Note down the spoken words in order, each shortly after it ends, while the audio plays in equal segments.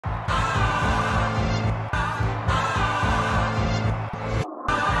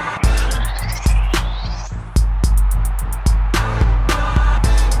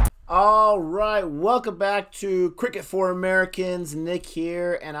All right, welcome back to Cricket for Americans. Nick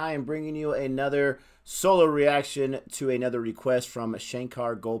here, and I am bringing you another solo reaction to another request from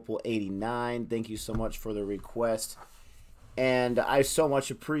Shankar Gopal 89. Thank you so much for the request, and I so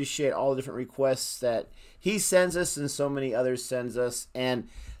much appreciate all the different requests that he sends us and so many others sends us. And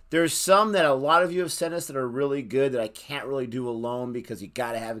there's some that a lot of you have sent us that are really good that I can't really do alone because you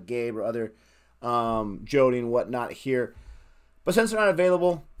got to have a Gabe or other Jody and whatnot here. But since they're not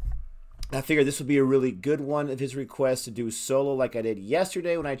available, I figured this would be a really good one of his requests to do solo like I did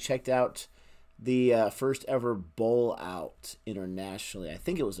yesterday when I checked out the first ever bowl out internationally. I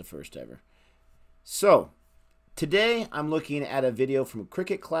think it was the first ever. So today I'm looking at a video from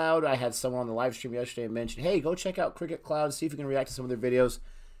Cricket Cloud. I had someone on the live stream yesterday mention, hey, go check out Cricket Cloud, see if you can react to some of their videos.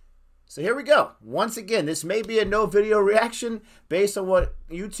 So here we go. Once again, this may be a no video reaction based on what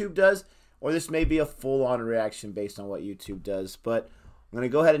YouTube does, or this may be a full-on reaction based on what YouTube does, but I'm going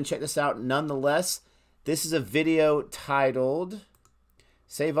to go ahead and check this out nonetheless. This is a video titled,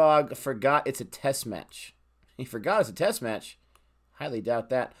 Sehwag forgot it's a test match. He forgot it's a test match? Highly doubt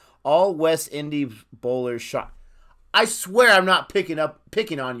that. All West Indies bowlers shot. I swear I'm not picking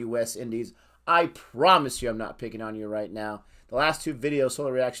on you, West Indies. I promise you I'm not picking on you right now. The last two videos, solo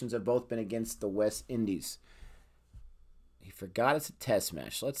reactions, have both been against the West Indies. He forgot it's a test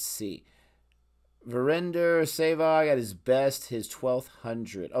match. Let's see. Virender Sehwag at his best, his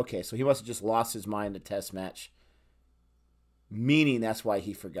 1200. Okay, so he must have just lost his mind in a test match. Meaning that's why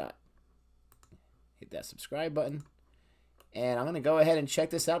he forgot. Hit that subscribe button. And I'm going to go ahead and check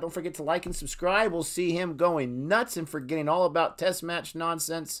this out. Don't forget to like and subscribe. We'll see him going nuts and forgetting all about test match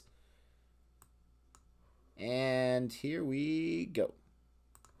nonsense. And here we go.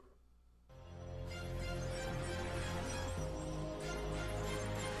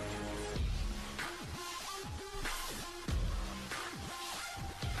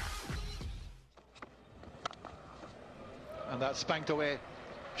 And that's spanked away,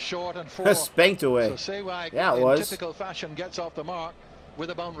 short and four. Spanked away. So Sehwag, yeah, it in was. typical fashion, gets off the mark with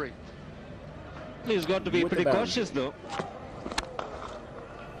a boundary. He's got to be pretty cautious, though.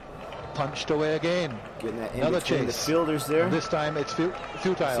 Punched away again. Getting that in Another between chase. the fielders there. And this time it's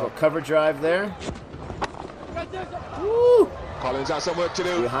futile. So cover drive there. Woo! Collins has some work to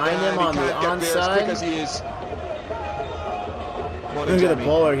do. Behind him on the onside. As he is. Look at the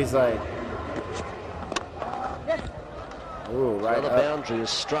bowler. He's like. Ooh, right Another up. boundary is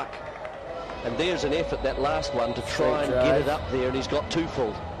struck. And there's an effort, that last one, to try and get it up there, and he's got two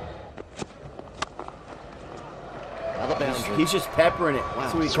full. Another boundary. He's just peppering it.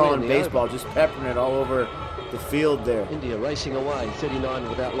 That's what we call in baseball, just peppering it all over the field there. India racing away, 39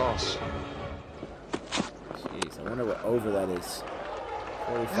 without loss. Jeez, I wonder what over that is.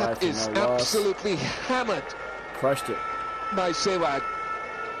 45 That for is no loss. absolutely hammered Crushed it. by Sehwag.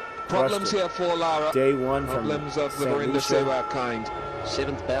 Problems here for Lara. Day one from Problems of the Virender Sehwag kind.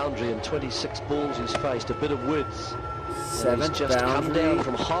 Seventh boundary and 26 balls he's faced, a bit of width. Seventh just come boundary down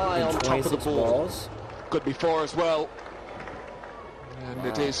from high on top of the ball. Balls. Could be four as well. And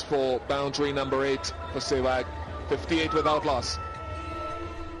it is for boundary number 8 for Sehwag. 58 without loss.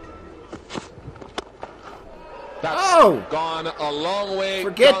 That's gone a long way.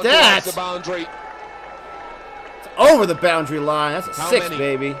 Forget that. The boundary. It's over the boundary line. That's a 6, many?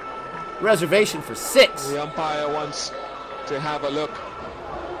 baby. Reservation for 6. The umpire wants to have a look.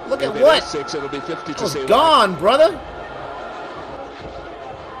 Look at If what? it is 6, it'll be 50 to Sehwag. Gone, brother.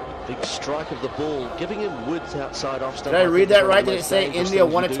 Big strike of the ball, giving him width outside off stump. Did I read that right? Did it say India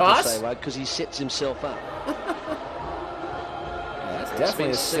won a toss? Because he sets himself up. That's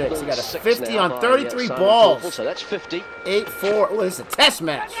definitely a 6. He got a 50 now on 33 balls. So that's 50. 8-4. Oh, this is a test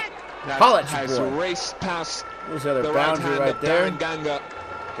match. That College has boy. raced past There's the other the right boundary hand right of there. Darren Ganga.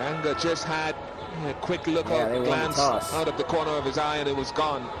 Ganga just had a quick look Yeah, they out, won the glance toss. out of the corner of his eye, and it was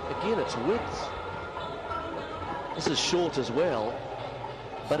gone. Again, it's width. This is short as well,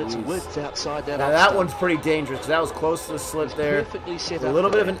 but it's width outside that. Now off that stump. one's pretty dangerous because that was close to the slip there. Perfectly set A up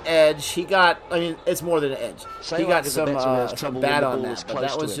little bit of there. an edge. He got, I mean, it's more than an edge. He got some bat on that, but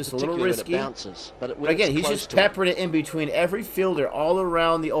that was just a little risky. But again, he's just peppering it in between every fielder all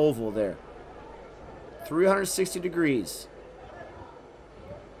around the oval there. 360 degrees.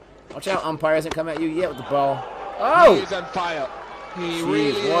 Watch out, umpire hasn't come at you yet with the ball. Oh! He is on fire. He Jeez,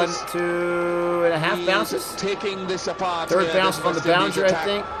 really one, is. 2.5 bounces. Taking this apart. Third bounce on the boundary, I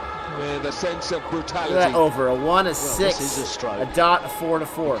think. With a sense of brutality. Look at that over. A 1, a 6, this is a stroke. a dot, a 4, and a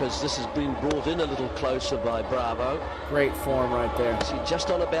 4. Because this has been brought in a little closer by Bravo. Great form right there. See, just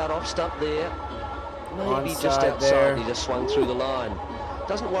on about off stump there. Maybe Onside just outside. there. He just swung through the line.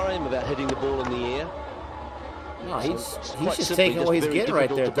 Doesn't worry him about hitting the ball in the air. No, he's quite just simply taking just what he's very getting right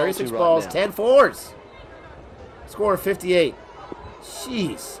difficult there. to bowl 36 to right balls, now. 10 fours. Score 58.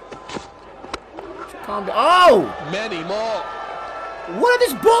 Jeez. Calm down. Oh! Many more. What did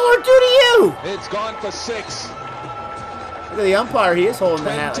this bowler do to you? It's gone for 6. Look at the umpire. He is holding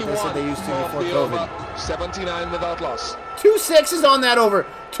the hat like I said 21 they used to of before the COVID. over. 79 without loss. 2 sixes on that over.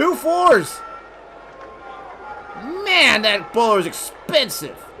 2 fours. Man, that bowler is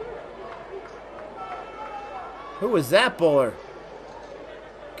expensive. Who was that bowler?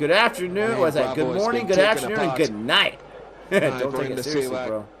 Good afternoon. What was that? Good Bravo has morning, been good taken afternoon, and apart. good night. Don't take Virender it seriously, Sehwag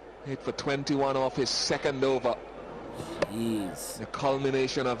bro. hit for 21 off his second over. Jeez. The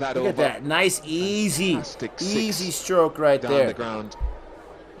culmination of that Look over. at that. Nice, easy Fantastic 6 stroke right down there. the ground.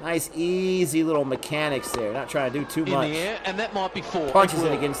 Nice, easy little mechanics there. Not trying to do too In much. the air, and that might be 4. Punches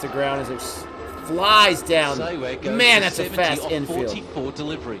it against the ground as it flies down. Sehwag goes Man, for that's a 70 fast off infield. 44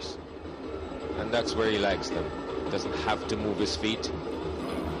 deliveries. And that's where he likes them. Doesn't have to move his feet.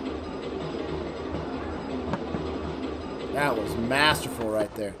 That was masterful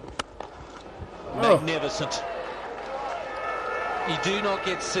right there. Oh. Magnificent. You do not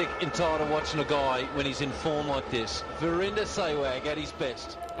get sick and tired of watching a guy when he's in form like this. Virender Sehwag at his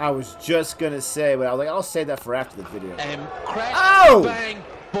best. I was just going to say, but I was like, I'll save that for after the video. And crash, Oh! bang,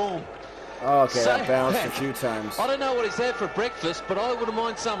 boom. Oh, okay, that Sehwag. bounced a few times. I don't know what he's had for breakfast, but I wouldn't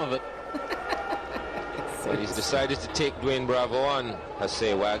mind some of it. But he's decided to take Dwayne Bravo on, has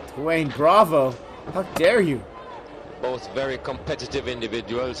Sehwag. Dwayne Bravo, how dare you? Both very competitive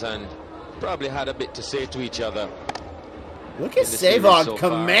individuals and probably had a bit to say to each other. Look at In the series Sehwag so far.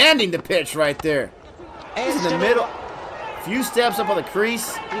 commanding the pitch right there. He's in the middle. Few steps up on the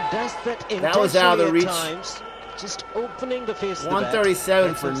crease. He does that That was out of the reach. intentionally at times, just opening the face of the bat.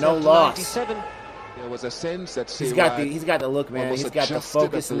 137 Gets for himself no to loss. 97. There was a sense that He's got Sehwag the look, man. almost He's got the adjusted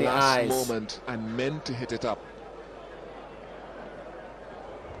focus at in the last eyes. moment and meant to hit it up.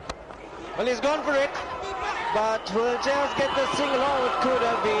 Well, he's gone for it, but will just get the single. Oh, it could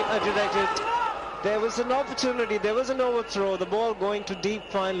have been directed. There was an opportunity. There was an overthrow. The ball going to deep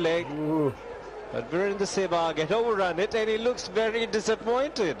fine leg. Ooh, But Virender Sehwag had overrun it, and he looks very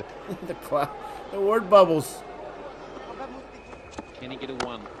disappointed. the word bubbles. Can he get a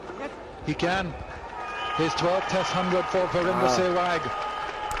 1? He can. His 12th Test 100 for Virender Sehwag,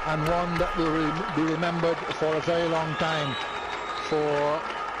 and one that will be remembered for a very long time. For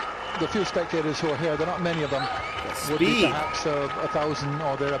the few spectators who are here, there are not many of them. Would be Speed. perhaps 1,000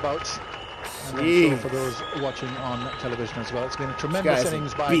 or thereabouts. And I'm Jeez. sure for those watching on television as well, it's been a This tremendous guy's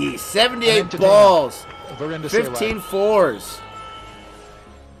innings a by beast. an 78 entertainer, balls. Virender 15 Sehwag. fours.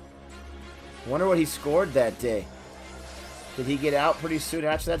 Wonder what he scored that day. Did he get out pretty soon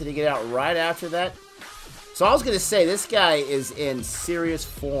after that? Did he get out right after that? So I was going to say, this guy is in serious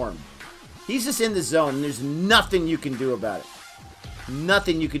form. He's just in the zone, and there's nothing you can do about it.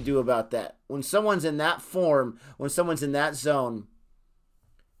 Nothing you can do about that. When someone's in that form, when someone's in that zone,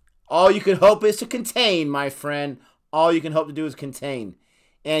 all you can hope is to contain, my friend. All you can hope to do is contain.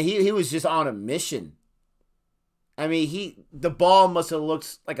 And he was just on a mission. I mean, the ball must have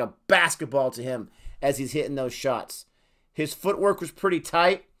looked like a basketball to him as he's hitting those shots. His footwork was pretty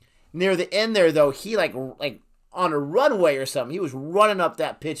tight. Near the end there, though, he like on a runway or something. He was running up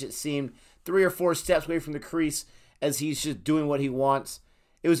that pitch, it seemed, 3 or 4 steps away from the crease as he's just doing what he wants.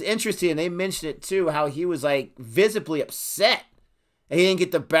 It was interesting, and they mentioned it too, how he was like visibly upset. And he didn't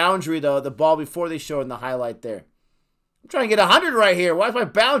get the boundary, though, the ball before they showed in the highlight there. I'm trying to get 100 right here. Why is my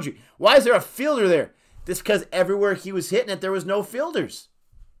boundary? Why is there a fielder there? This because everywhere he was hitting it, there was no fielders.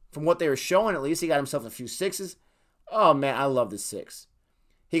 From what they were showing, at least, he got himself a few sixes. Oh, man, I love the 6.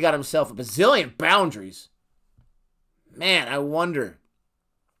 He got himself a bazillion boundaries. Man, I wonder,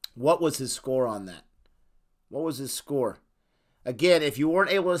 what was his score on that? What was his score? Again, if you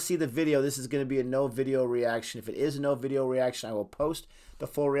weren't able to see the video, this is going to be a no video reaction. If it is a no video reaction, I will post the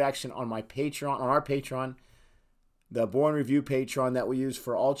full reaction on my Patreon, on our Patreon, the Born Review Patreon that we use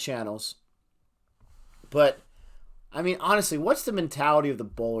for all channels. But, I mean, honestly, what's the mentality of the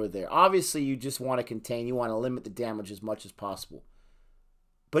bowler there? Obviously, you just want to contain. You want to limit the damage as much as possible.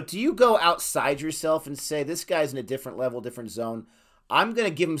 But do you go outside yourself and say, this guy's in a different level, different zone? I'm going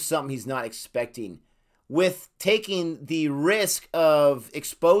to give him something he's not expecting, with taking the risk of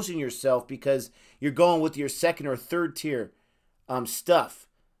exposing yourself because you're going with your second or third tier stuff,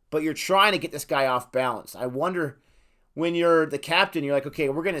 but you're trying to get this guy off balance. I wonder, when you're the captain, you're like, okay,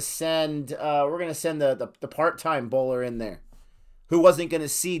 we're gonna send the part-time bowler in there, who wasn't gonna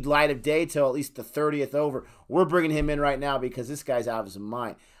see light of day till at least the 30th over. We're bringing him in right now because this guy's out of his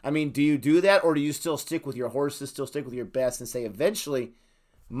mind. I mean, do you do that, or do you still stick with your horses, still stick with your best, and say eventually,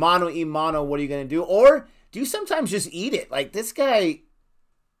 mano y mano, what are you going to do? Or do you sometimes just eat it? Like, this guy,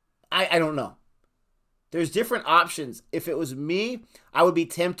 I don't know. There's different options. If it was me, I would be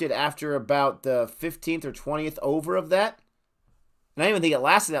tempted after about the 15th or 20th over of that. And I don't even think it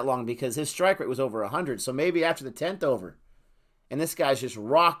lasted that long because his strike rate was over 100. So maybe after the 10th over. And this guy's just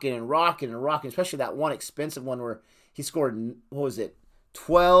rocking and rocking and rocking, especially that one expensive one where he scored, what was it,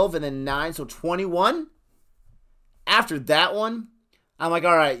 12 and then 9, so 21. After that one, I'm like,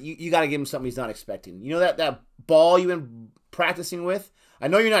 all right, you got to give him something he's not expecting. You know that ball you've been practicing with? I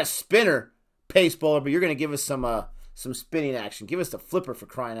know you're not a spinner, pace bowler, but you're going to give us some spinning action. Give us the flipper for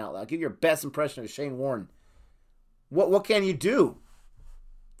crying out loud. Give your best impression of Shane Warne. What can you do?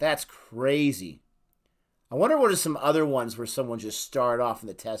 That's crazy. I wonder what are some other ones where someone just started off in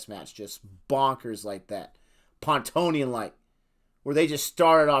the test match just bonkers like that. Pontonian-like. Where they just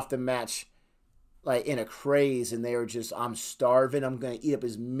started off the match like in a craze and they were just, I'm starving. I'm going to eat up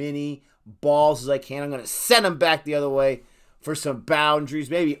as many balls as I can. I'm going to send them back the other way for some boundaries.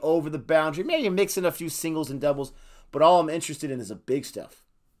 Maybe over the boundary. Maybe mix in a few singles and doubles. But all I'm interested in is the big stuff.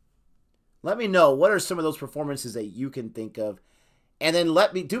 Let me know what are some of those performances that you can think of. And then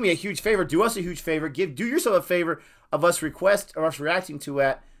do me a huge favor. Do us a huge favor. Do yourself a favor of us reacting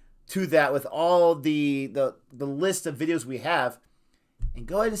to that with all the list of videos we have. And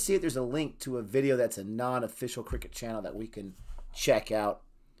go ahead and see if there's a link to a video that's a non-official cricket channel that we can check out.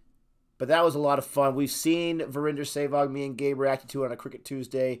 But that was a lot of fun. We've seen Virender Sehwag, me and Gabe reacted to on a Cricket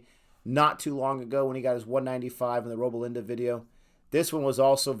Tuesday not too long ago when he got his 195 in the Robolinda video. This one was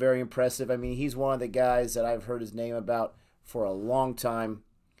also very impressive. I mean, he's one of the guys that I've heard his name about for a long time,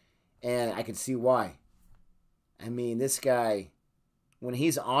 and I can see why. I mean, this guy, when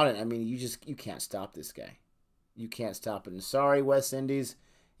he's on it, I mean, you can't stop this guy. You can't stop it. And sorry, West Indies,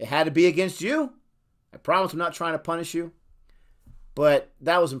 it had to be against you. I promise I'm not trying to punish you, but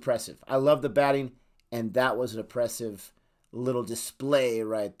that was impressive. I love the batting, and that was an impressive little display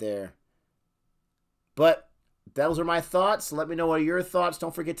right there. But those are my thoughts. Let me know what are your thoughts.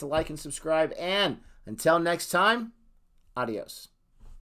 Don't forget to like and subscribe, and until next time, adios.